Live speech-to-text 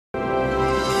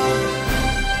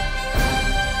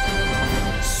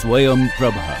Swayam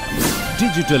Prabha.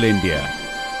 Digital India.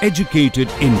 Educated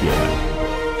India.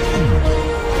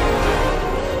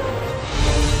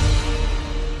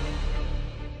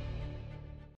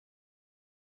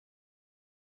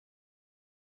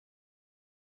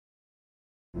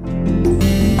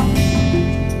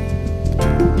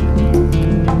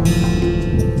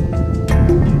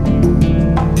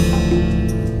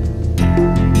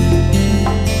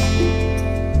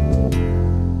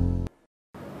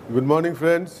 Good morning,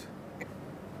 friends.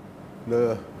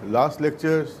 The last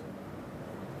lectures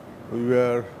we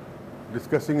were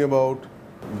discussing about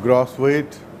gross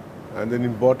weight and the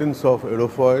importance of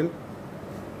aerofoil.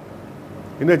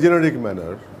 In a generic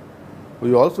manner,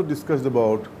 we also discussed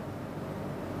about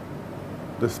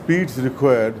the speeds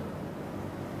required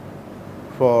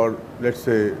for, let's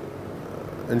say,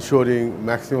 ensuring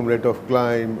maximum rate of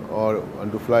climb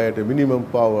and to fly at a minimum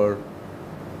power.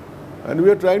 And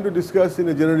we are trying to discuss in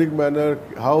a generic manner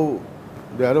how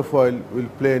the aerofoil will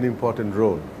play an important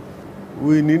role.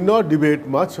 We need not debate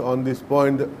much on this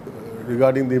point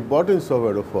regarding the importance of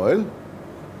aerofoil,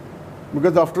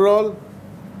 because after all,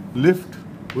 lift,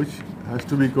 which has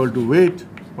to be equal to weight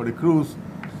for a cruise,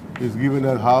 is given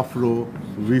as half rho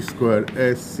v square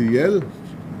s CL.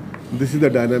 This is the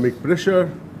dynamic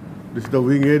pressure, this is the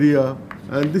wing area,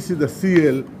 and this is the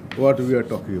CL what we are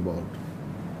talking about.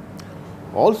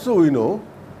 Also, we know,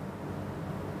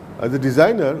 as a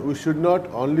designer, we should not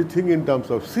only think in terms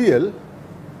of CL,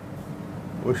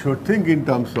 we should think in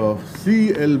terms of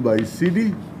CL by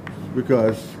CD,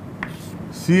 because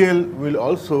CL will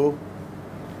also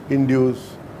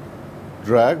induce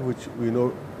drag, which we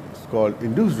know is called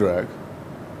induced drag.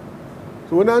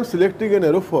 So when I am selecting an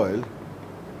aerofoil,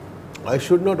 I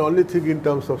should not only think in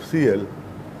terms of CL,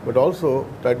 but also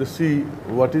try to see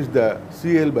what is the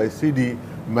CL by CD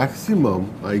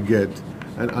maximum I get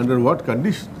and under what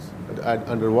conditions and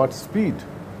under what speed.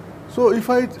 So if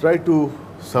I try to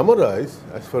summarize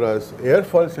as far as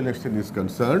airfoil selection is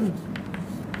concerned,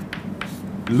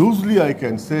 loosely I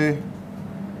can say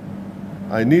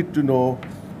I need to know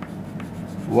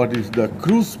what is the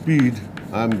cruise speed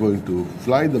I am going to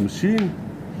fly the machine.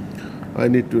 I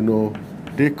need to know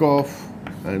takeoff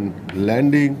and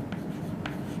landing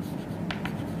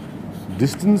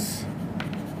distance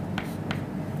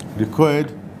required,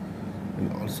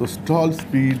 and also stall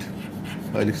speed.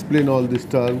 I'll explain all this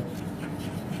term.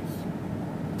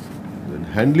 Then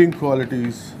handling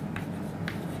qualities,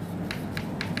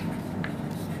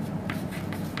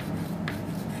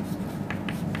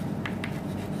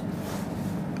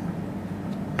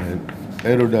 and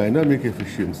aerodynamic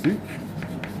efficiency.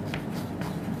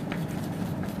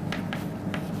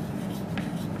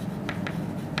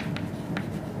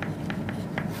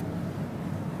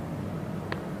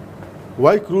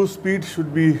 Why cruise speed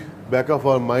should be back of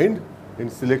our mind in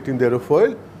selecting the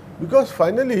aerofoil? Because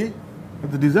finally, as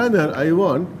the designer, I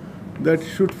want that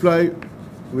should fly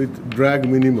with drag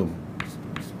minimum.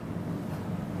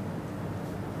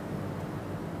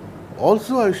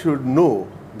 Also, I should know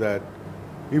that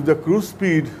if the cruise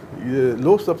speed is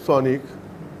low subsonic,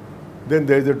 then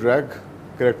there is a drag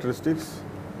characteristics,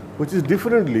 which is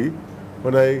differently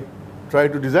when I try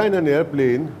to design an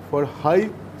airplane for high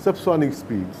subsonic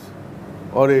speeds,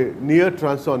 or a near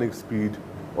transonic speed,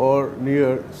 or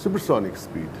near supersonic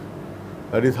speed.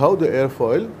 That is how the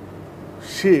airfoil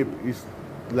shape is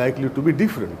likely to be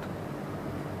different.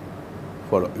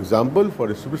 For example, for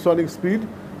a supersonic speed,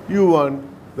 you want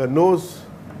the nose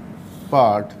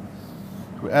part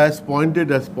as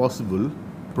pointed as possible,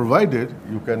 provided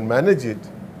you can manage it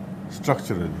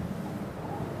structurally,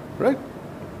 right?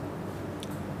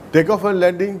 Takeoff and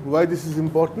landing, why this is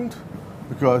important?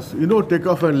 Because you know,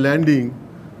 takeoff and landing,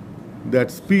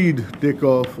 that speed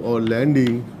takeoff or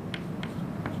landing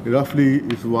roughly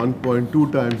is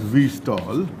 1.2 times V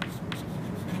stall,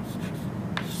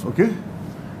 okay?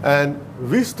 And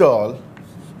V stall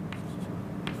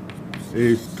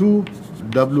is 2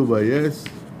 W by S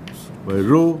by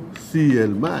rho CL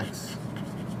max.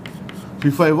 So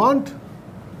if I want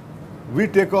V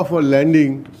takeoff or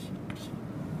landing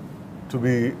to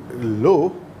be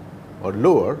low or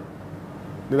lower,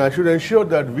 then I should ensure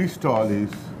that V stall is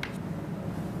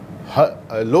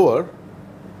lower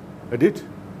at it.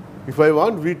 If I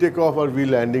want V takeoff or V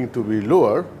landing to be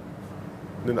lower,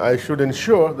 then I should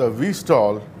ensure the V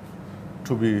stall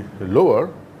to be lower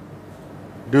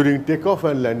during takeoff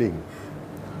and landing.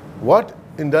 What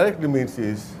indirectly means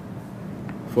is,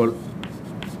 for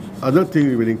other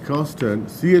things remaining constant,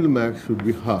 CL max should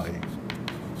be high.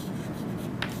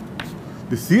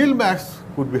 The CL max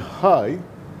could be high,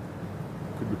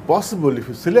 could be possible if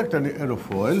you select an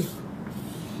aerofoil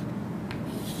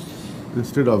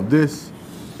instead of this,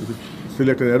 if you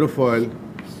select an aerofoil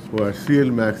where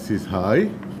CL max is high.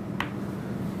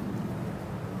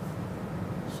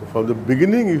 So from the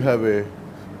beginning you have a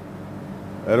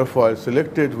aerofoil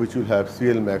selected which will have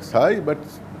CL max high, but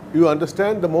you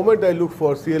understand the moment I look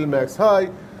for CL max high,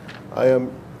 I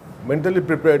am mentally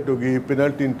prepared to give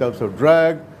penalty in terms of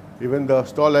drag, even the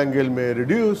stall angle may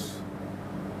reduce.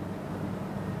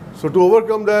 So to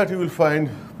overcome that, you will find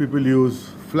people use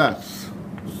flaps.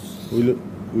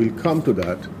 We'll come to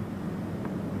that.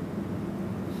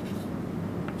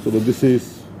 So this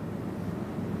is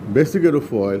basic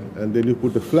aerofoil, and then you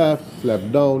put a flap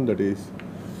down, that is,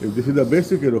 if this is the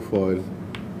basic aerofoil,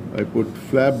 I put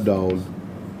flap down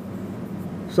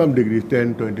some degrees,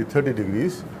 10, 20, 30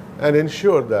 degrees, and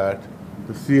ensure that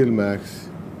the CL max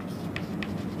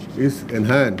is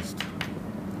enhanced.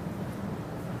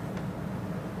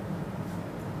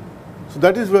 So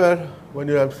that is where, when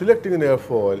you are selecting an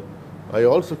airfoil, I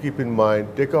also keep in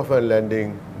mind takeoff and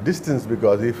landing distance,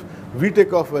 because if V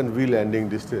takeoff and V landing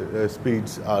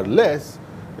speeds are less,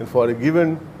 and for a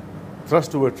given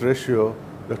thrust to weight ratio,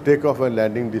 the takeoff and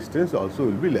landing distance also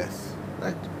will be less,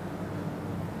 right?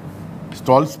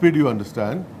 Stall speed, you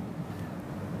understand.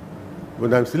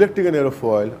 When I am selecting an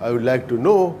aerofoil, I would like to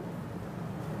know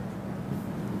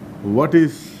what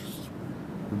is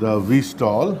the V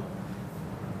stall.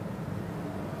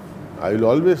 I will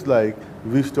always like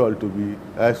V stall to be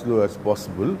as low as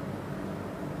possible,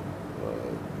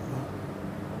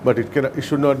 but it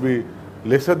should not be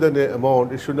lesser than the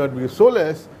amount. It should not be so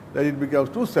less that it becomes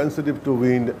too sensitive to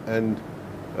wind and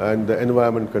the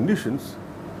environment conditions.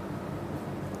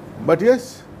 But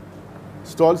yes,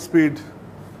 stall speed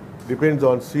depends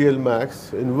on CL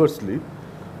max inversely.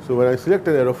 So when I select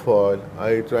an aerofoil,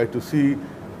 I try to see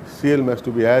CL max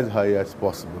to be as high as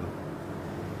possible.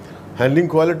 Handling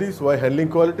qualities. Why handling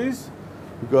qualities?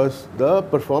 Because the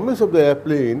performance of the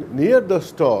airplane near the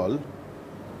stall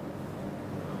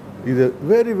is a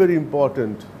very, very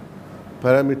important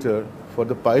parameter for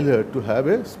the pilot to have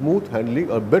a smooth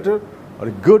handling or better or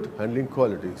good handling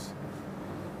qualities.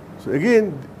 So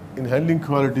again, in handling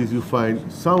qualities, you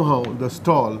find somehow the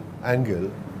stall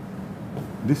angle,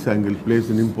 this angle plays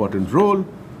an important role.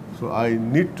 So I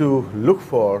need to look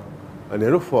for an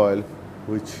aerofoil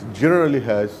which generally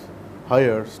has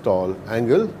higher stall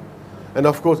angle. And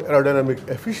of course, aerodynamic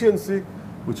efficiency,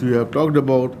 which we have talked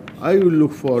about. I will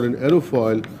look for an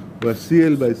aerofoil where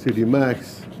CL by CD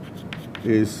max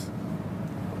is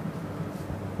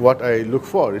what I look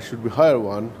for. It should be higher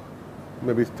one,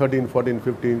 maybe 13, 14,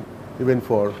 15, even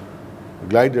for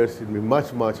gliders, it will be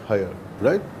much, much higher,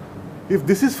 right? If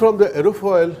this is from the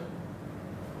aerofoil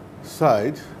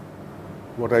side,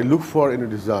 what I look for in a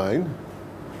design,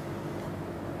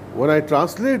 when I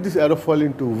translate this aerofoil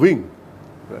into wing,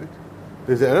 right,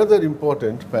 there's another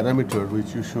important parameter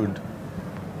which you should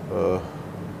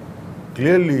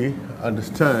clearly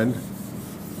understand,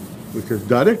 which has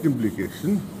direct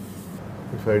implication.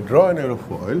 If I draw an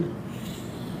aerofoil,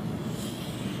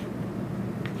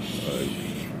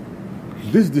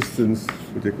 this distance,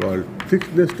 which I call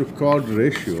thickness to chord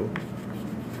ratio,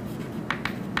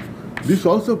 this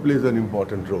also plays an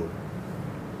important role.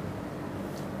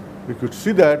 We could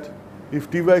see that if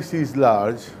T by C is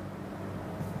large,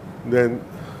 then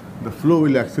the flow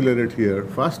will accelerate here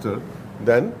faster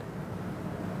than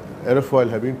aerofoil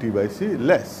having T by C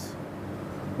less.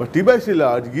 But T by C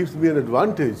large gives me an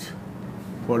advantage.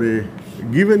 For a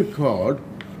given chord,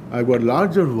 I've got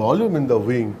larger volume in the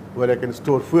wing where I can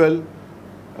store fuel,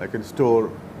 I can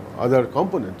store other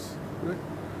components. Right?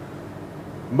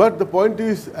 But the point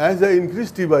is, as I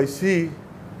increase T by C,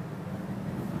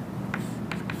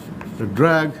 the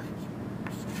drag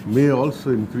may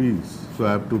also increase. So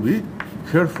I have to be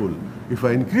careful. If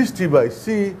I increase T by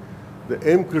C, the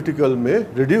M critical may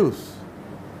reduce.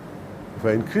 If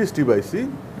I increase T by C,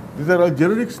 these are all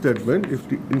generic statements.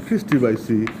 If increase T by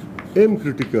C, M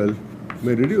critical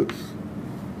may reduce.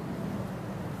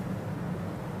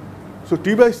 So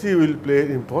T by C will play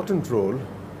an important role.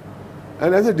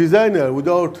 And as a designer,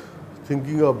 without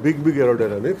thinking of big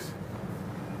aerodynamics,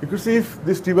 you could see if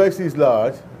this T by C is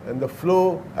large and the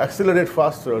flow accelerates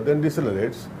faster than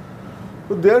decelerates,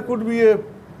 so there could be a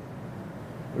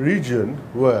region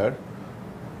where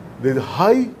there is a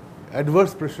high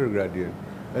adverse pressure gradient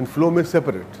and flow may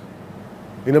separate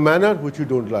in a manner which you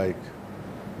don't like.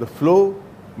 The flow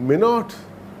may not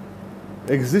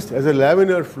exist as a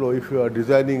laminar flow. If you are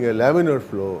designing a laminar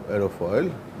flow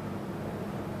aerofoil,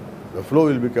 the flow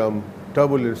will become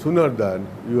turbulent sooner than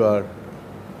you are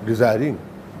desiring.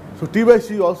 So T by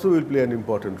C also will play an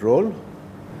important role.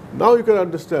 Now you can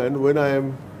understand, when I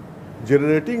am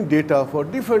generating data for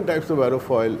different types of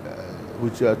aerofoil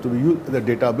which are to be used in the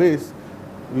database.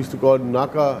 We used to call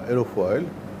NACA aerofoil.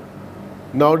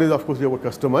 Nowadays, of course, we have a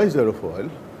customized aerofoil.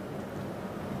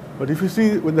 But if you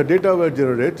see when the data were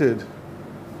generated,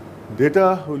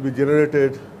 data will be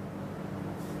generated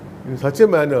in such a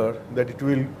manner that it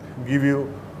will give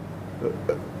you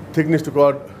thickness to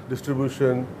chord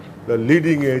distribution, the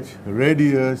leading edge,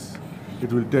 radius.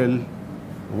 It will tell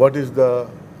what is the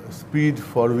speed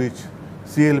for which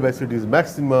CL by CD is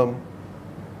maximum,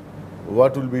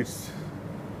 what will be its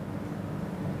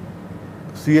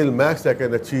CL max I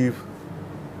can achieve.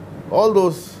 All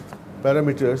those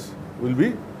parameters will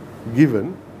be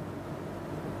given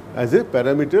as a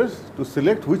parameters to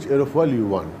select which aerofoil you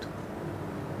want.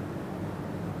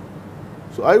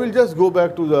 So I will just go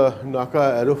back to the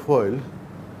NACA aerofoil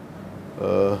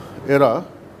era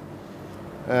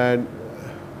and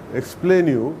explain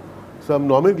you some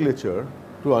nomenclature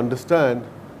to understand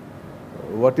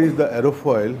what is the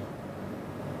aerofoil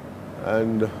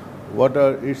and what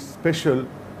are its special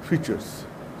features,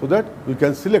 so that we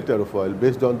can select aerofoil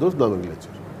based on those nomenclature.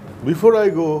 Before I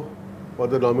go for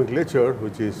the nomenclature,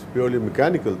 which is purely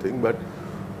mechanical thing, but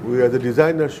we as a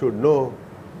designer should know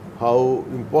how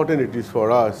important it is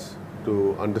for us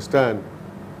to understand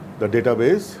the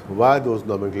database, why those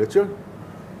nomenclature.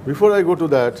 Before I go to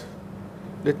that,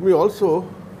 let me also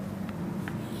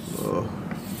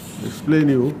explain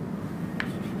you.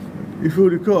 If you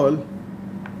recall,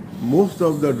 most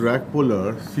of the drag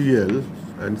polar CL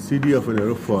and CD of an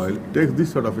aerofoil takes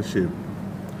this sort of a shape,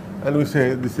 and we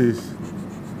say this is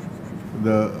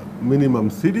the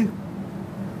minimum CD.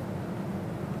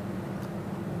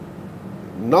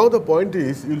 Now the point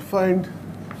is, you'll find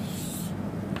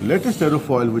latest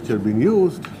aerofoil which have been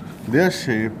used, their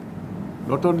shape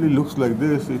not only looks like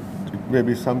this, it may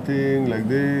be something like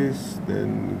this,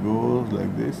 then goes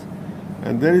like this,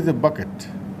 and there is a bucket.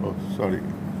 Oh, sorry.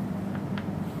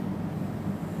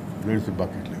 There is a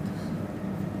bucket like this.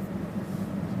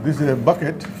 This is a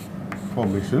bucket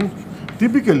formation.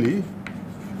 Typically,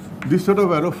 this sort of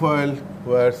aerofoil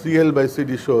where CL by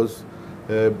CD shows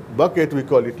a bucket, we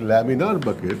call it laminar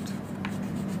bucket.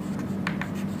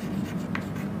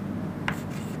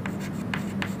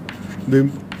 The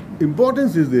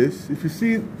importance is this: if you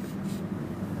see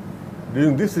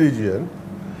during this region,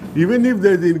 even if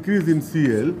there is an increase in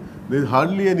CL, there is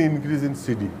hardly any increase in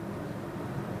CD.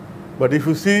 But if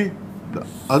you see the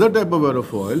other type of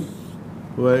aerofoil,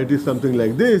 where it is something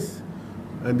like this,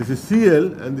 and this is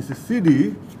CL and this is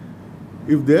CD,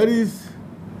 if there is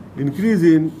increase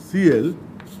in CL,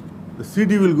 the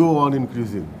CD will go on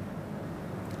increasing.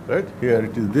 Right? Here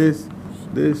it is this,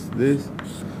 this, this.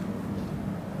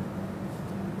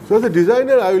 So as a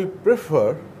designer, I will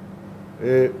prefer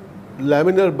a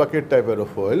laminar bucket type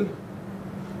aerofoil,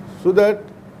 so that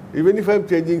even if I am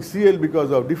changing CL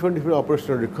because of different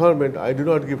operational requirement, I do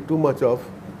not give too much of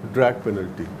drag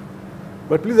penalty.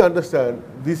 But please understand,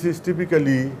 this is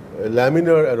typically a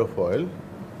laminar aerofoil,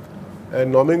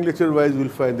 and nomenclature wise you will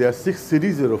find there are 6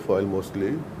 series aerofoil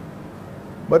mostly.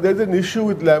 But there is an issue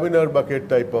with laminar bucket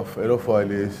type of aerofoil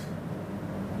is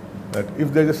that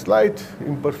if there is a slight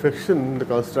imperfection in the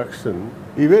construction,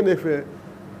 even if you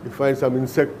find some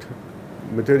insect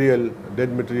material,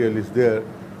 dead material is there,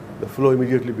 the flow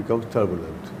immediately becomes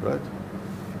turbulent, right?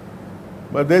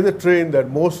 But there is a trend that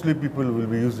mostly people will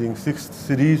be using 6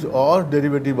 series or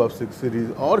derivative of 6 series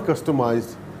or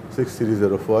customized 6 series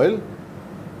aerofoil.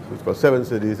 So it's called 7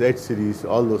 series, 8 series,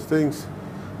 all those things.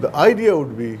 The idea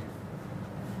would be,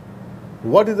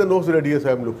 what is the nose radius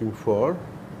I am looking for?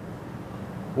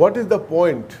 What is the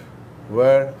point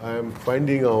where I am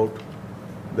finding out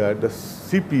that the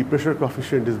CP, pressure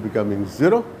coefficient, is becoming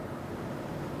 0?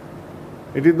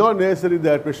 It is not necessary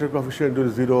that pressure coefficient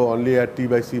is 0 only at T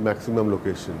by C maximum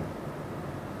location,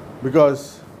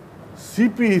 because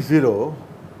CP is 0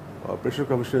 or pressure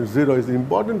coefficient 0 is an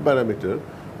important parameter,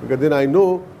 because then I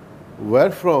know where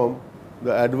from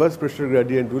the adverse pressure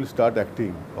gradient will start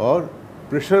acting, or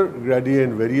pressure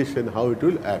gradient variation, how it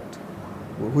will act,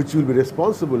 which will be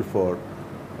responsible for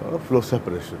flow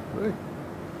separation. Right?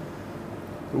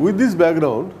 With this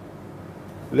background,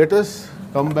 let us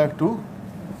come back to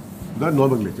the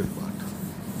nomenclature part.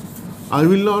 I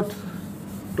will not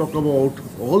talk about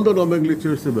all the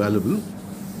nomenclatures available,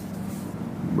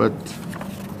 but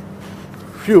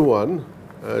few one,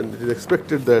 and it is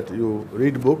expected that you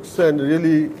read books and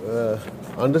really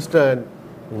understand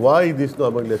why these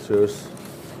nomenclatures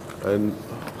and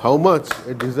how much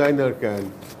a designer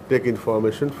can take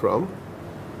information from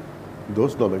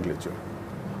those nomenclature.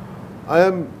 I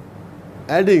am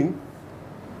adding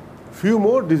few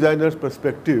more designers'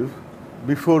 perspective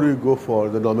before we go for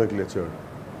the nomenclature,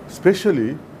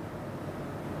 especially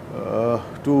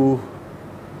to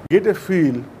get a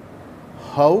feel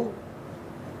how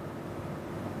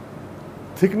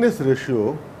thickness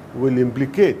ratio will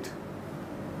implicate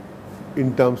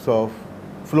in terms of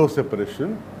flow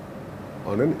separation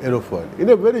on an aerofoil in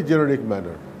a very generic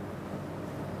manner.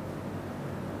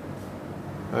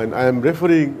 And I am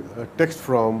referring a text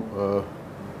from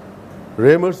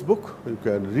Raymer's book. You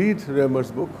can read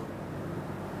Raymer's book.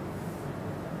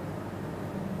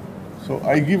 So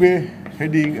I give a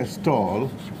heading, a stall,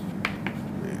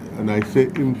 and I say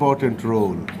important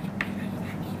role.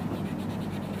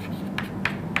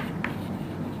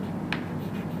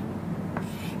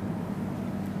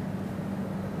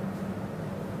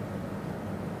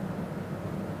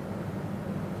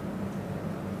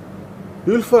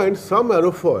 You will find some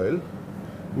aerofoil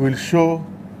will show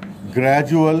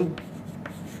gradual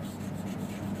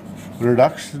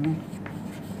reduction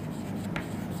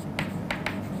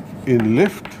in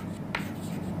lift,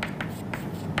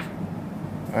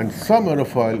 and some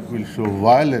aerofoil will show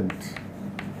violent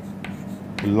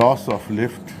loss of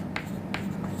lift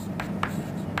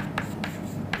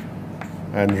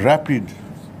and rapid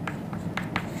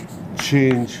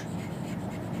change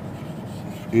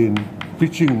in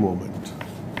pitching moment.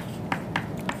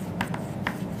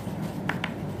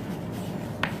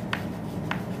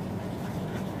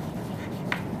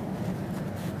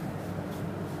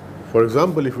 For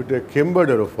example, if you take cambered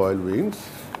aerofoil wings,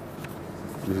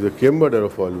 this is a cambered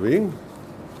aerofoil wing.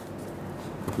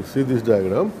 If you see this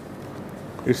diagram,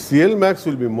 its CL max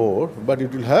will be more, but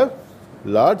it will have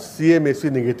large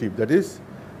CMAC negative. That is,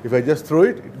 if I just throw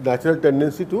it, it's natural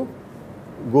tendency to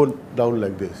go down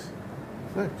like this.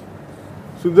 Right?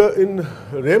 So in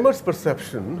Raymer's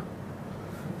perception,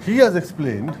 he has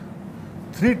explained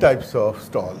three types of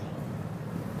stall.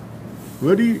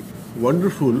 Very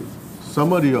wonderful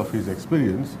summary of his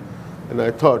experience, and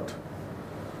I thought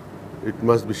it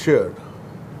must be shared.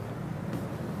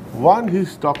 One, he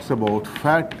talks about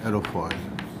fat aerofoil.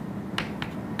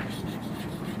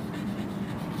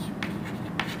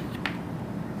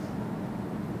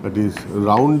 That is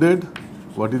rounded.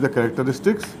 What is the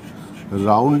characteristics?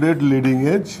 Rounded leading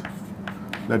edge.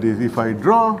 That is, if I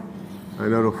draw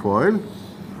an aerofoil,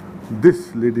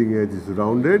 this leading edge is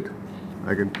rounded.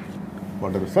 I can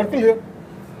put a circle here.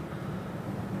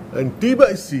 And T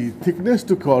by C, thickness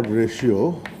to chord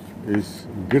ratio, is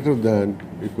greater than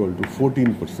equal to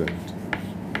 14%.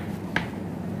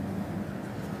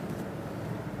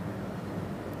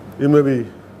 You may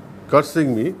be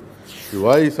cursing me.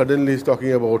 Why suddenly is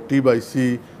talking about T by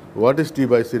C? What is T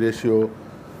by C ratio?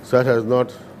 Sat has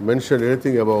not mentioned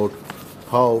anything about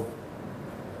how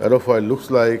aerofoil looks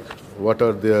like, what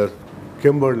are their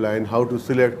camber line, how to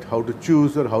select, how to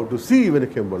choose, or how to see even a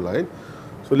camber line.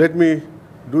 So let me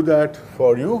do that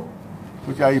for you,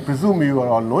 which I presume you are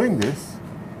all knowing this,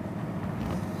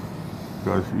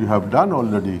 because you have done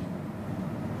already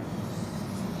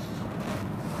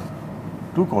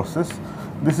 2 courses.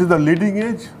 This is the leading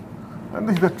edge and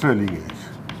this is the trailing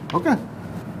edge. Okay?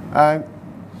 And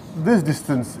this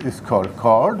distance is called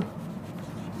chord,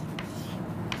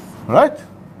 right?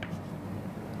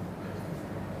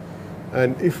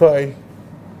 And if I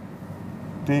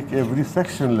take every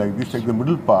section like this, take the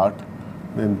middle part,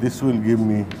 then this will give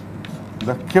me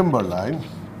the camber line,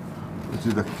 which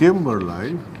is the camber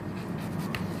line.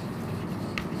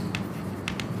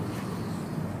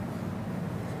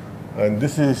 And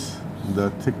this is the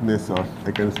thickness, or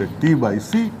I can say T by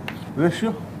C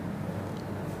ratio,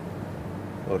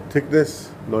 or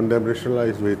thickness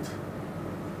non-dimensionalized with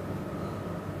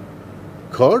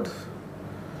chord.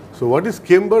 So what is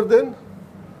camber then?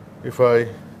 If I,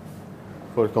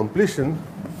 for completion,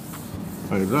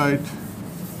 I write,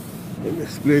 let me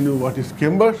explain you what is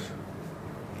camber.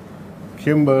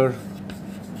 Camber,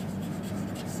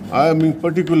 I am in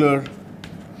particular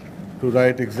to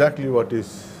write exactly what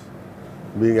is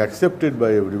being accepted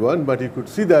by everyone, but you could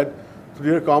see that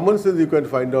through your common sense you can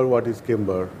find out what is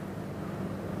camber.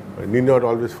 I need not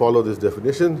always follow this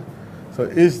definition. So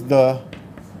is the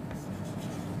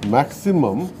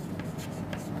maximum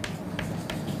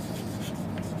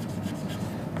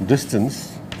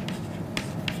distance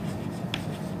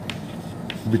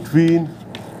between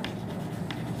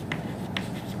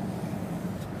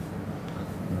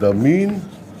the mean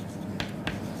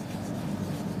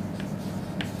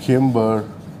camber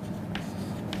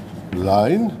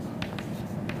line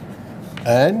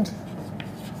and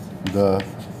the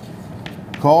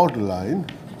chord line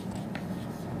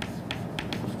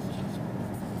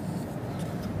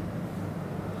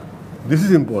This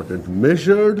is important.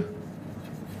 Measured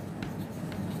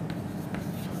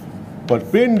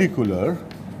perpendicular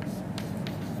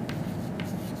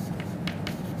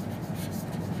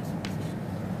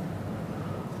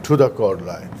to the chord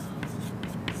line.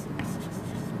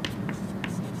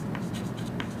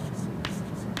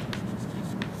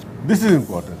 This is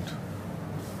important.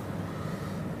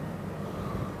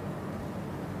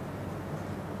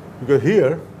 Because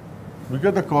here,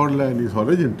 because the chord line is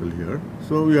horizontal here,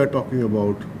 so we are talking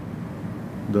about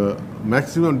the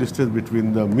maximum distance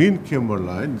between the mean camber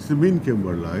line, this is mean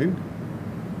camber line,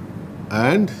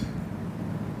 and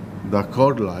the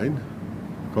chord line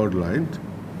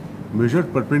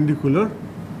measured perpendicular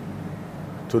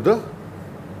to the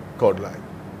chord line.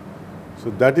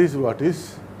 So that is what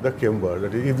is the camber.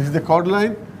 That is, if this is the chord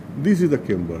line, this is the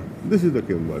camber, this is the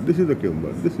camber, this is the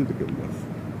camber, this is the camber.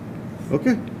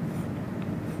 Okay?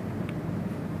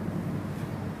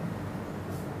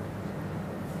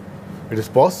 It is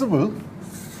possible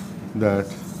that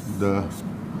the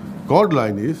chord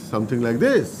line is something like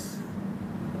this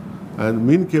and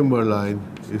mean camber line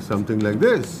is something like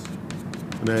this,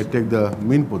 and I take the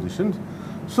mean positions.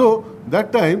 So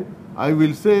that time I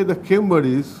will say the camber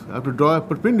is, I have to draw a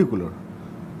perpendicular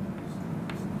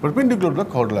to the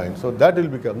chord line. So that will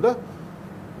become the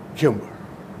camber,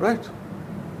 right?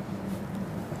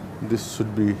 This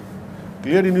should be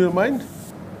clear in your mind.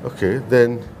 Okay,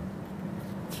 then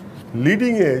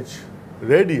leading edge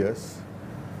radius,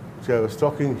 which I was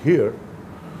talking here,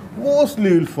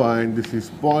 mostly you will find this is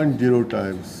 0.0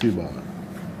 times C bar,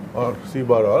 or C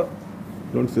bar, or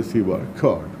don't say C bar,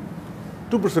 chord,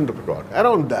 2% of the chord,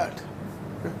 around that.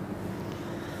 Okay.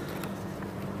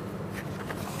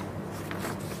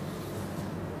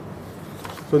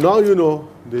 So now you know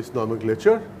this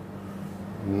nomenclature.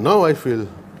 Now I feel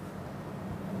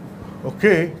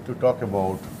okay to talk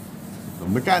about the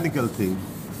mechanical thing,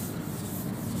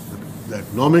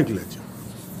 that nomenclature.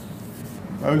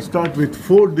 I will start with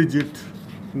 4-digit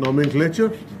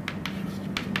nomenclature.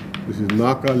 This is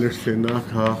NACA, let's say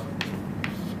NACA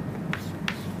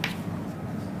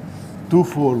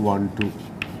 2412.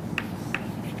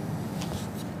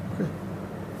 Okay.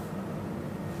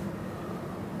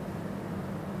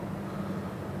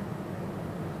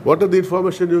 What are the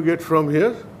information you get from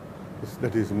here?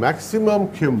 That is maximum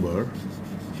camber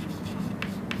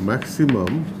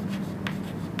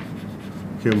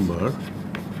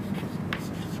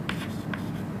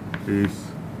is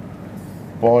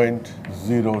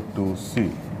 0.02 C.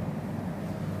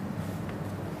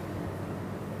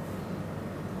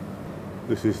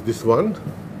 This is this one.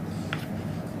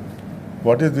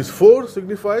 What is this 4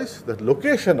 signifies? That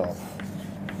location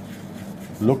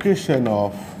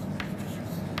of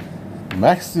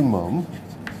maximum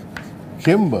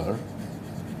camber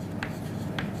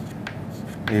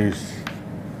is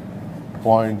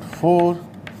 0.4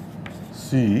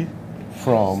 C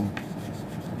from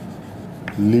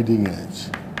leading edge.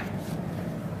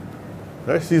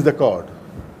 Right, C is the chord.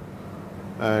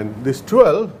 And this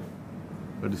 12,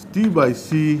 that is T by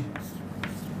C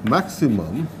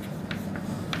maximum,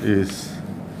 is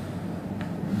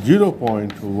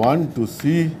 0.12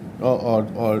 C,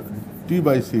 or T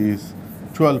by C is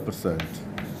 12%.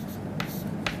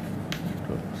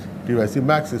 T by C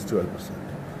max is 12%.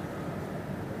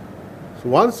 So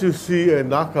once you see a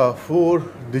NACA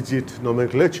 4-digit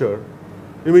nomenclature,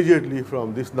 immediately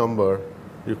from this number,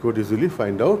 you could easily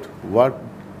find out what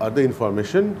are the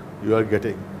information you are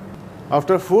getting.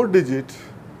 After 4-digit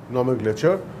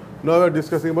nomenclature, now we are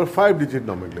discussing about 5-digit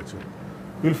nomenclature.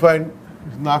 You will find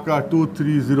NACA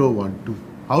 23012.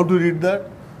 How to read that?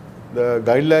 The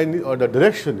guideline or the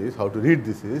direction is, how to read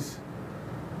this is,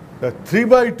 that 3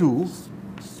 by 2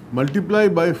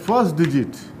 multiplied by first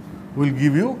digit will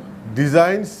give you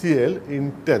design CL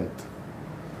in 10th.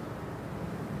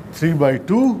 3 by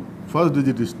 2, first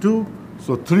digit is 2,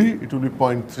 so 3, it will be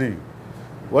 0.3.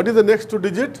 What is the next 2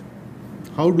 digit?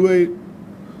 How do I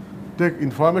take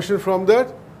information from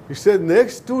that? It says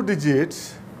next 2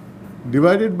 digits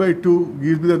divided by 2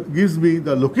 gives me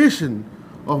the location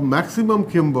of maximum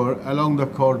camber along the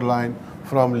chord line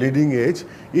from leading edge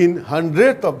in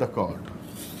 100th of the chord.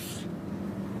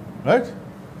 Right?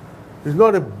 It's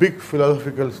not a big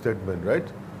philosophical statement, right?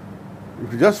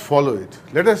 If you just follow it.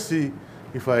 Let us see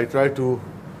if I try to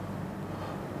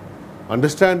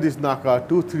understand this NACA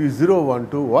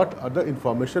 23012, what other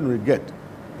information we get.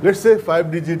 Let's say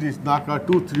 5-digit is NACA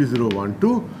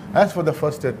 23012. As for the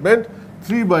first statement,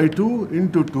 3 by 2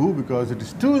 into 2, because it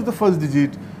is 2 is the first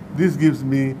digit, this gives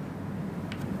me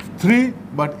 3,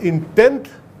 but in 10th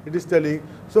it is telling,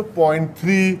 so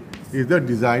 0.3 is the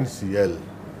design CL.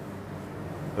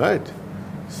 Right?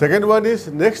 Second one is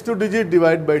next 2 digit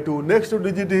divided by 2. Next 2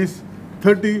 digit is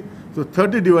 30, So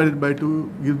 30 divided by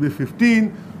 2 gives me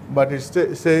 15, but it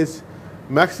says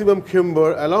maximum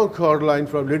camber along chord line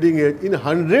from leading edge in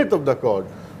 100th of the chord.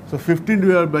 So 15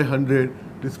 divided by 100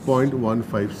 is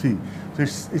 0.15 C.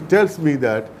 So it tells me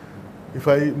that if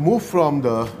I move from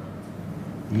the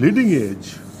leading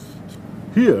edge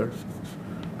here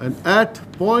and at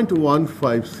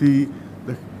 0.15 C,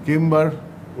 the camber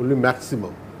will be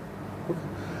maximum. Okay.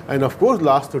 And of course,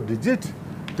 last digit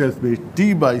tells me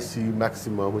T by C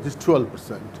maximum, which is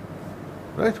 12%,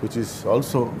 right? Which is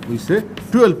also, we say,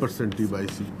 12% T by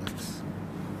C max.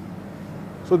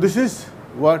 So this is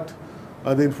what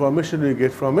the information we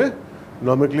get from a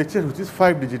nomenclature, which is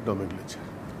 5-digit nomenclature.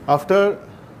 After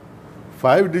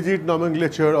 5-digit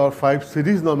nomenclature or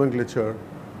 5-series nomenclature,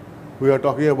 we are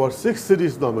talking about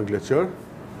 6-series nomenclature.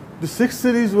 The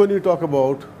 6-series, when you talk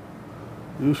about,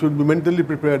 you should be mentally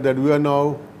prepared that we are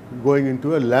now going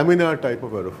into a laminar type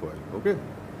of aerofoil. Okay.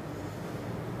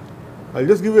 I'll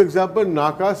just give you an example.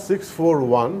 NACA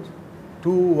 641,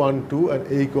 212, and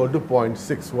A equal to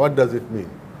 0.6. What does it mean?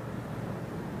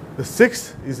 The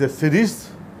 6 is a series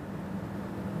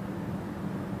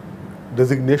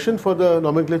designation for the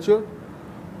nomenclature,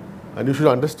 and you should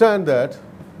understand that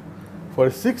for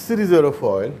a 6-series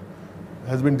aerofoil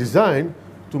has been designed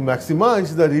to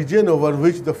maximize the region over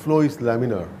which the flow is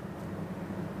laminar.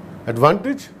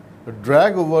 Advantage: the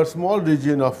drag over small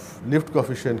region of lift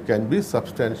coefficient can be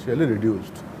substantially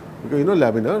reduced, because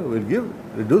laminar will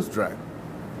give reduced drag.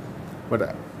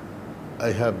 But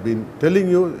I have been telling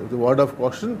you the word of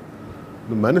caution,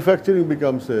 the manufacturing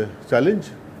becomes a challenge,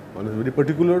 one is very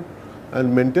particular,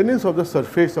 and maintenance of the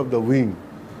surface of the wing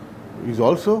is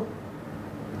also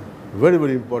very,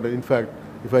 very important. In fact,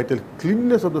 if I tell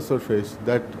cleanness of the surface,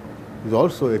 that is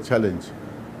also a challenge,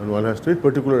 and one has to be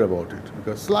particular about it,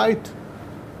 because slight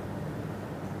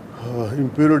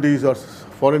impurities or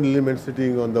foreign elements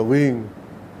sitting on the wing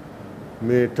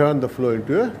may turn the flow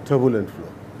into a turbulent flow.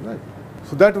 Right?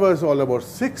 So that was all about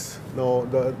 6. Now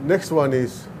the next one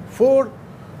is 4.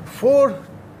 4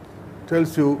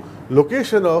 tells you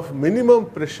location of minimum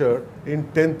pressure in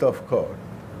 10th of chord.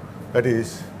 That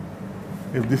is,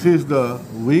 if this is the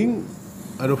wing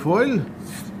aerofoil,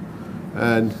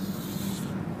 and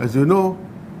as you know,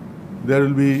 there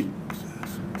will be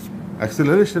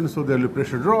acceleration, so there will be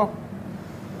pressure drop,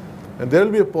 and there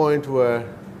will be a point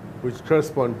which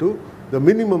corresponds to the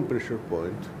minimum pressure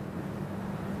point,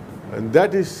 and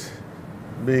that is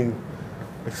being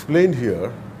explained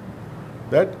here,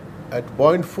 that at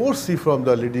 0.4 C from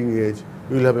the leading edge,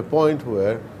 you will have a point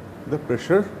where the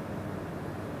pressure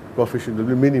coefficient will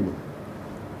be minimum.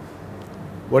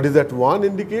 What is that 1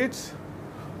 indicates?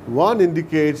 1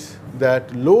 indicates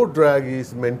that low drag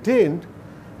is maintained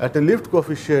at a lift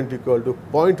coefficient equal to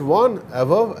 0.1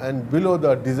 above and below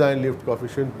the design lift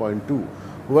coefficient 0.2.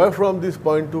 Where from this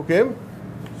 0.2 came?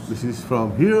 This is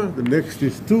from here. The next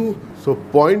is 2. So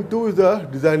 0.2 is the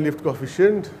design lift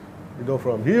coefficient,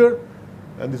 from here.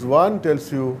 And this 1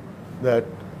 tells you that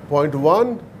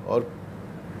 0.1 or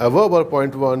above or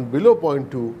 0.1 below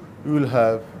 0.2, you will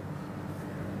have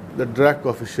the drag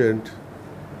coefficient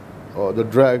or the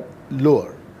drag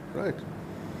lower, right?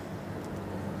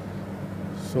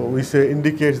 So we say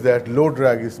indicates that low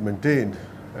drag is maintained.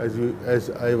 As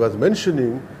I was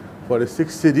mentioning, for a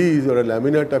 6-series or a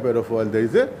laminar type aerofoil, there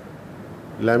is a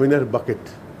laminar bucket,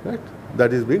 right?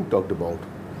 That is being talked about.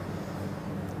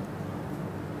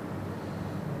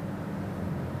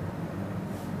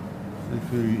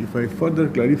 If I further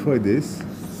clarify this,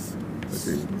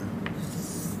 okay,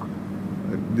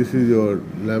 this is your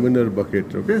laminar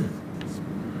bucket, okay?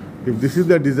 If this is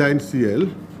the design CL,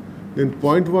 then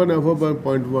 0.1 above and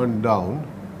 0.1 down,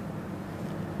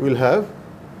 we will have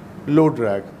low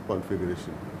drag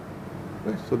configuration.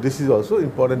 Right? So this is also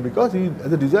important, because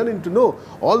as a designer, you need to know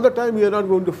all the time you are not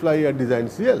going to fly at design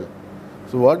CL.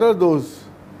 So what are those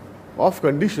off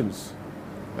conditions,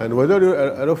 and whether your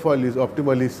aerofoil is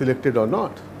optimally selected or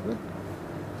not. Right?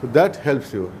 So that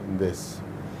helps you in this.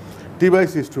 T by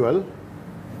C is 12.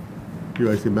 T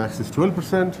by C max is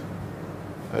 12%.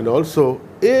 And also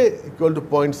A equal to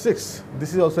 0.6.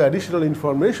 This is also additional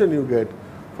information you get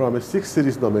from a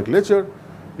 6-series nomenclature.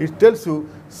 It tells you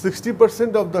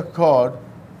 60% of the chord,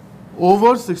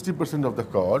 over 60% of the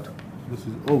chord, this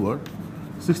is over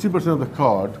 60% of the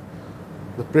chord,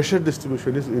 the pressure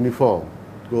distribution is uniform.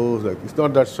 It goes like, it's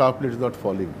not that sharply, it's not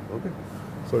falling. Okay?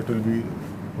 So it will be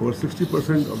over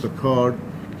 60% of the chord,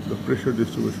 the pressure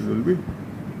distribution will be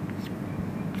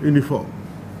uniform.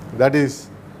 That is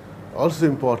also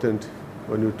important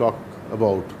when you talk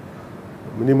about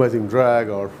minimizing drag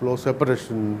or flow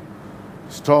separation,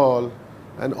 stall,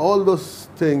 and all those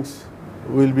things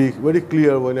will be very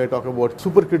clear when I talk about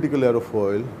supercritical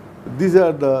aerofoil. These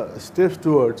are the steps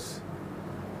towards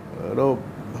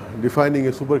defining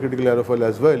a supercritical aerofoil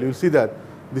as well. You'll see that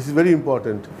this is very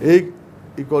important. A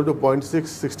equal to 0.6,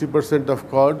 60% of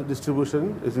chord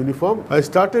distribution is uniform. I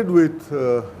started with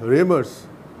Raymer's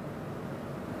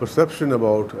perception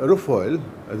about aerofoil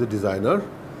as a designer.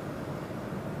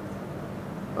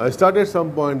 I started at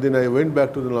some point, then I went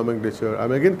back to the nomenclature.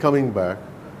 I'm again coming back,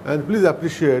 and please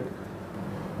appreciate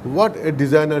what a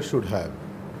designer should have.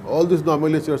 All these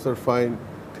nomenclatures are fine,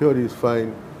 theory is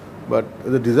fine, but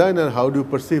as a designer, how do you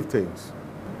perceive things?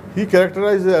 He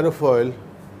characterized the aerofoil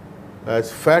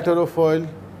as fat aerofoil,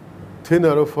 thin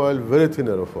aerofoil, very thin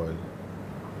aerofoil.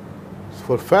 So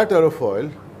for fat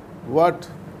aerofoil, what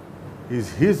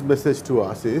is his message to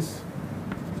us is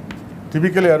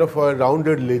typically aerofoil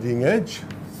rounded leading edge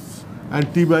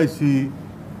and T by C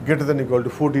greater than or equal to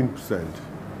 14%.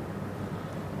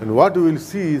 And what we will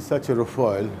see is such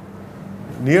aerofoil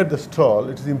near the stall.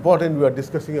 It is important we are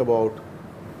discussing about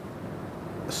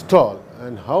stall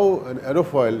and how an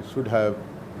aerofoil should have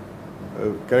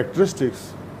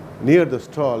characteristics near the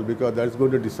stall, because that is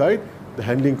going to decide the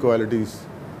handling qualities,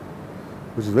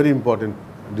 which is very important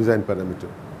design parameter.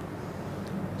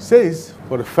 Says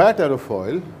for a fat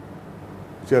aerofoil,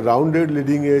 which are rounded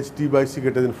leading edge T by C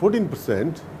greater than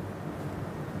 14%,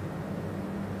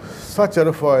 such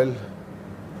aerofoil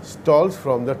stalls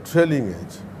from the trailing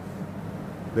edge.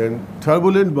 Then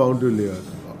turbulent boundary layer.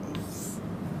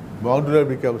 Boundary layer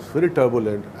becomes very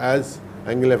turbulent as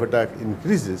angle of attack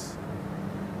increases.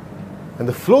 And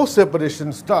the flow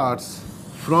separation starts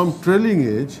from trailing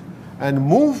edge and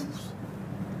moves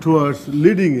towards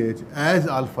leading edge as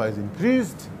alpha is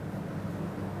increased.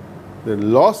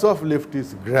 Then loss of lift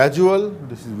is gradual,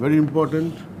 this is very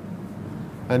important,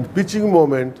 and pitching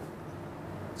moment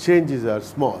changes are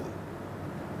small.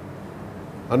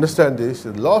 Understand this,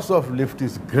 the loss of lift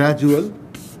is gradual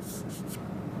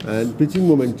and pitching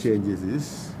moment changes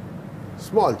is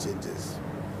small changes.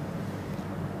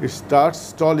 It starts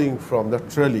stalling from the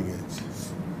trailing edge.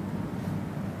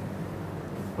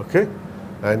 Okay?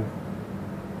 And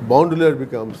boundary layer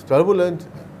becomes turbulent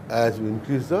as we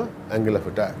increase the angle of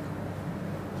attack,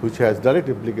 which has direct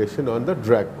implication on the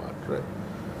drag part. Right?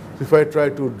 So if I try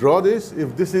to draw this,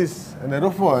 if this is an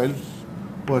aerofoil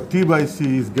where T by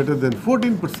C is greater than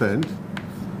 14%,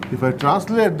 if I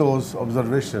translate those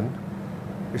observations,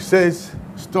 it says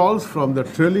stalls from the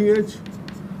trailing edge.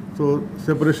 So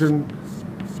separation,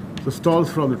 so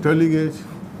stalls from the trailing edge.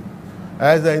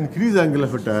 As I increase angle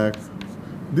of attack,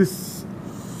 this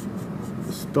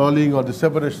stalling or the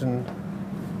separation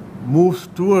moves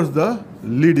towards the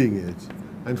leading edge.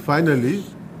 And finally,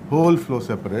 whole flow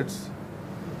separates.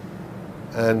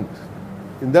 And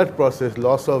in that process,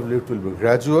 loss of lift will be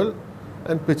gradual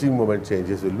and pitching moment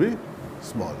changes will be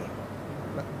smaller.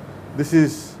 This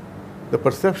is the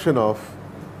perception of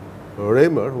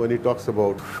Raymer when he talks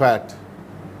about fat,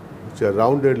 which are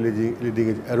rounded leading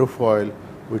edge aerofoil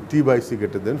with T by C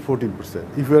greater than 14%.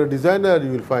 If you are a designer,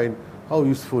 you will find how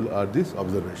useful are these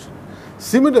observations.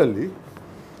 Similarly,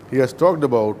 he has talked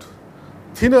about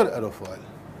thinner aerofoil.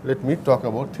 Let me talk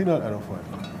about thinner aerofoil.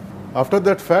 After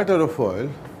that fat aerofoil,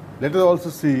 let us also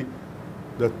see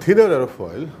the thinner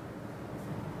aerofoil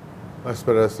as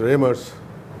per as Raymer's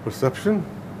perception.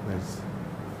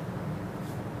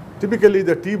 Typically,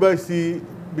 the T by C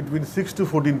between 6 to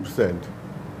 14%,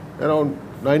 around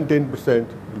 9-10%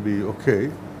 will be okay.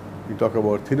 We talk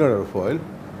about thinner aerofoil.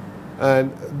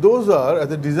 And those are,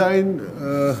 as a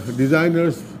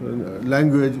designer's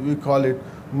language, we call it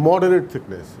moderate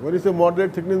thickness. When you say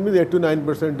moderate thickness, means 8 to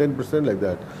 9%, 10% like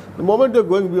that. The moment you are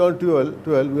going beyond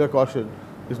 12, we are cautioned,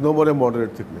 it's no more a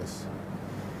moderate thickness.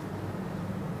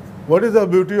 What is the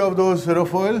beauty of those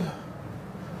aerofoil?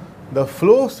 The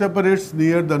flow separates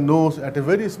near the nose at a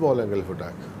very small angle of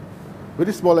attack.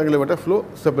 Very small angle of attack, flow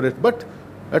separates. But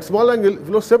at small angle,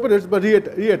 flow separates but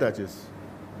reattaches.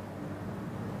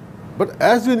 But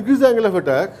as you increase the angle of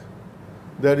attack,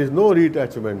 there is no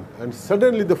reattachment and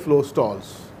suddenly the flow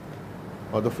stalls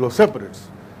or the flow separates.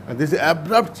 And there is an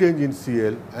abrupt change in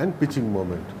CL and pitching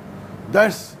moment.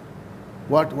 That's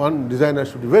what one designer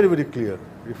should be very, very clear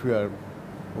if you are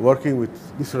working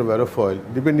with this sort of aerofoil,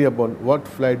 depending upon what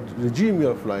flight regime you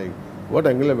are flying, what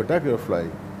angle of attack you are flying.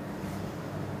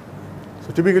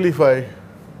 So typically if I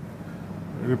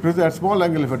represent at small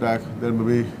angle of attack, there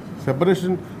may be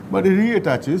separation, but it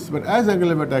reattaches. But as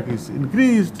angle of attack is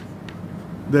increased,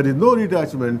 there is no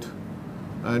reattachment,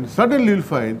 and suddenly you will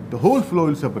find the whole flow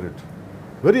will separate.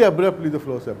 Very abruptly the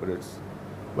flow separates.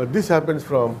 But this happens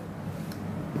from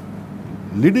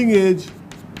leading edge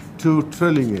to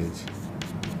trailing edge.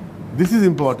 This is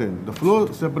important. The flow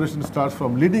separation starts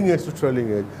from leading edge to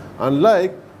trailing edge.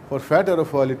 Unlike for fat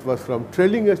aerofoil, it was from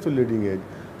trailing edge to leading edge.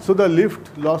 So the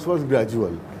lift loss was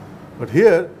gradual. But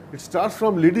here, it starts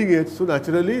from leading edge, so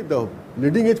naturally the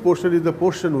leading edge portion is the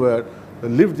portion where the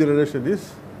lift generation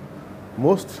is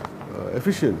most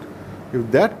efficient. If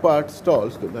that part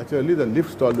stalls, then naturally the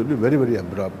lift stall will be very, very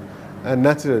abrupt. And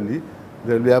naturally,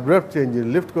 there will be abrupt change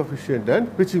in lift coefficient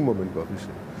and pitching moment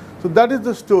coefficient. So that is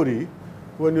the story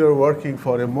when you are working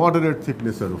for a moderate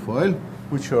thickness aerofoil,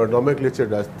 which are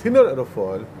nomenclatured as thinner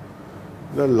aerofoil.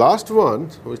 The last one,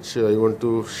 which I want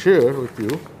to share with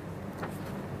you,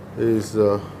 is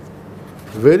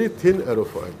very thin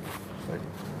aerofoil. Right?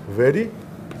 Very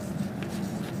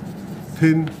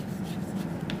thin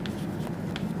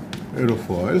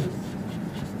aerofoil.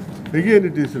 Again,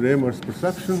 it is Raymer's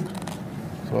perception.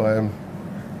 So I am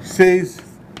says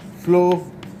flow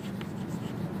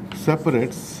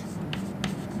separates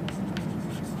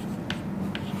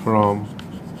from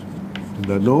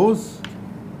the nose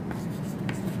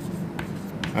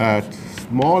at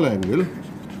small angle,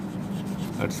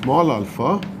 at small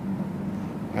alpha,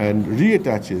 and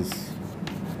reattaches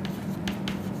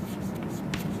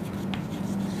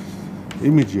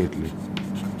immediately.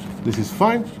 This is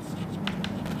fine.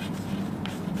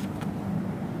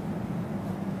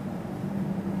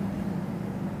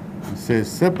 It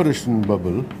says separation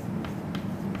bubble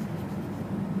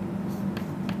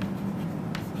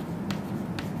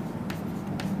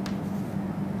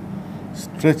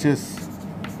stretches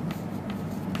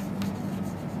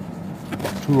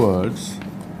towards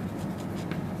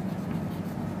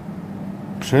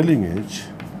trailing edge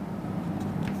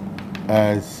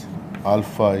as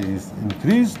alpha is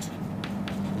increased.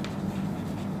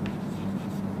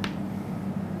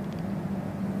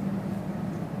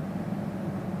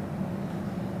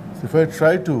 So if I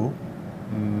try to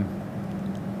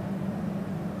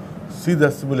see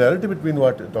the similarity between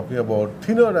what we're talking about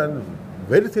thinner and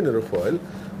very thin aerofoil,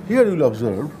 here you will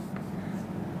observe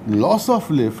loss of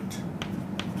lift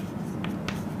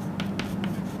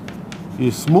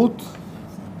is smooth,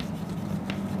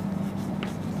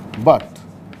 but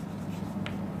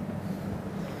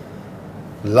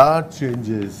large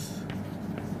changes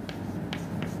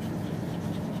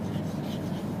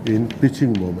in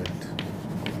pitching moment.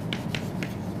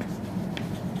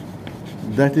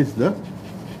 That is the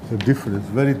difference.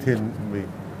 Very thin,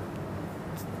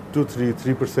 2,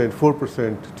 3%,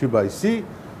 4% T by C.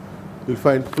 You'll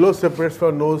find flow separates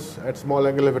from nose at small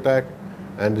angle of attack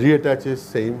and reattaches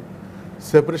same.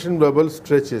 Separation bubble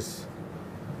stretches.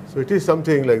 So it is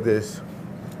something like this.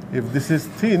 If this is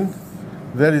thin,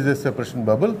 there is a separation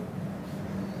bubble.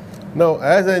 Now,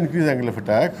 as I increase angle of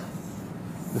attack,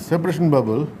 the separation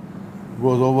bubble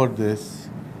goes over this,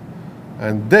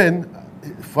 and then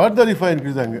further if I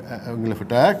increase angle of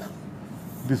attack,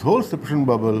 this whole separation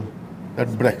bubble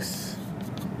that breaks.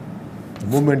 The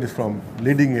movement is from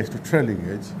leading edge to trailing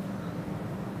edge.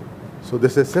 So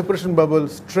this is separation bubble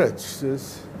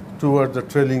stretches towards the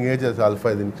trailing edge as alpha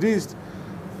is increased,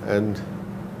 and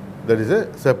there is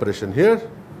a separation here.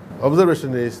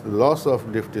 Observation is the loss of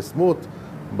lift is smooth,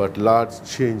 but large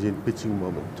change in pitching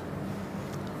moment.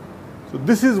 So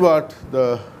this is what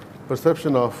the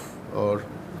perception of or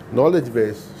knowledge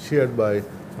base shared by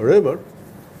Raymer.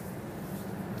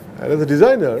 And as a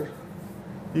designer,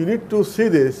 you need to see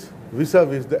this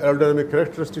vis-a-vis the aerodynamic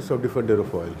characteristics of different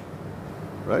aerofoil,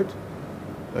 right?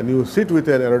 And you sit with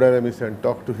an aerodynamist and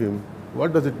talk to him.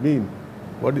 What does it mean?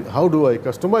 How do I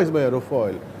customize my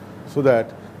aerofoil so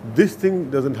that this thing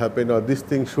doesn't happen or this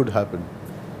thing should happen,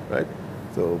 right?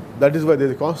 So that is why there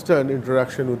is a constant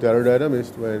interaction with the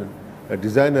aerodynamist when a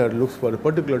designer looks for a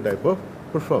particular type of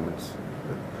performance.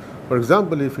 For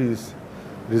example, if he is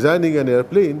designing an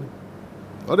airplane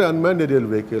or an unmanned aerial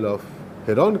vehicle of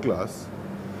Heron class,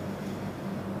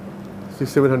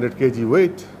 600-700 kg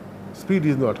weight, speed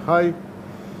is not high,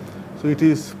 so it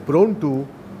is prone to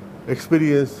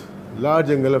experience large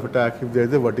angle of attack if there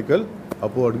is a vertical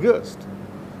upward gust.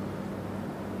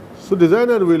 So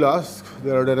designer will ask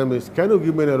the aerodynamist, can you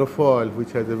give me an aerofoil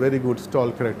which has a very good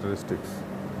stall characteristics?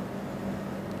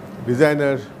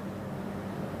 Designer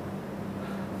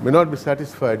may not be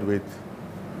satisfied with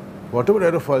whatever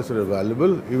aerofoils are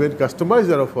available, even customized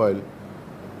aerofoil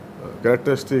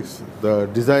characteristics, the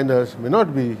designers may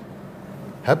not be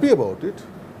happy about it.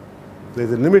 There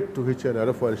is a limit to which an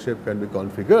aerofoil shape can be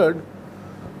configured,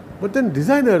 but then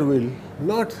designer will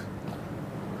not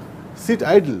sit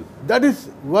idle. That is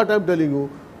what I am telling you,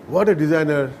 what a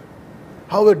designer,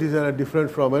 how a designer different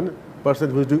from a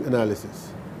person who is doing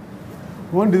analysis.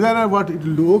 One designer, what it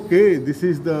will do, okay, this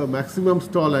is the maximum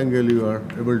stall angle you are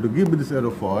able to give with this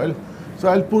aerofoil. So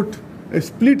I'll put a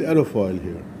split aerofoil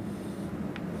here.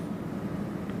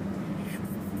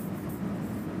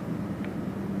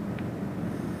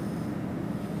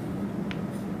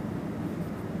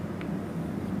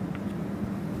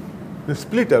 The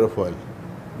split aerofoil.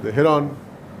 The Heron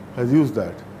has used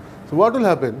that. So what will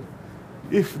happen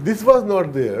if this was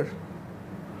not there?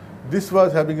 This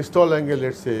was having a stall angle,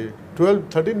 let's say 12,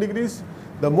 13 degrees.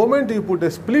 The moment you put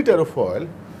a split aerofoil,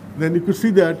 then you could see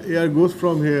that air goes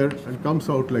from here and comes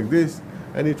out like this,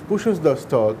 and it pushes the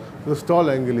stall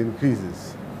angle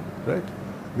increases, right?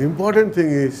 The important thing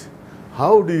is,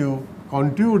 how do you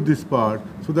contour this part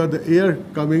so that the air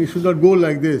coming should not go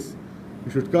like this.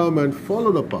 You should come and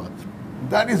follow the path.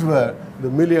 That is where the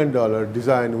 $1 million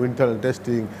design, wind tunnel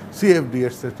testing, CFD,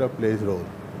 etc. plays a role,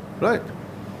 right?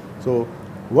 So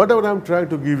whatever I'm trying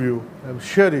to give you, I'm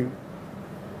sharing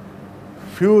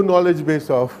few knowledge base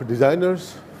of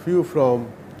designers, few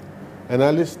from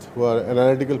analysts who are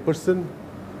analytical person,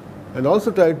 and also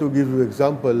trying to give you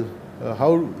example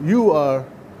how you are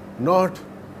not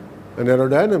an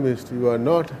aerodynamist, you are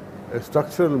not a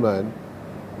structural man,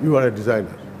 you are a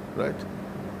designer, right?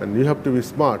 And you have to be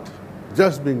smart.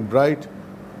 Just being bright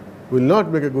will not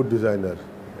make a good designer.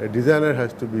 A designer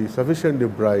has to be sufficiently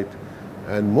bright,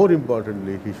 and more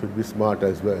importantly, he should be smart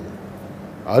as well.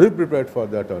 Are you prepared for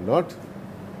that or not?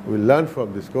 We'll learn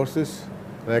from these courses,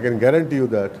 and I can guarantee you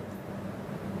that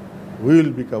we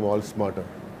will become all smarter.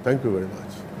 Thank you very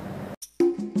much.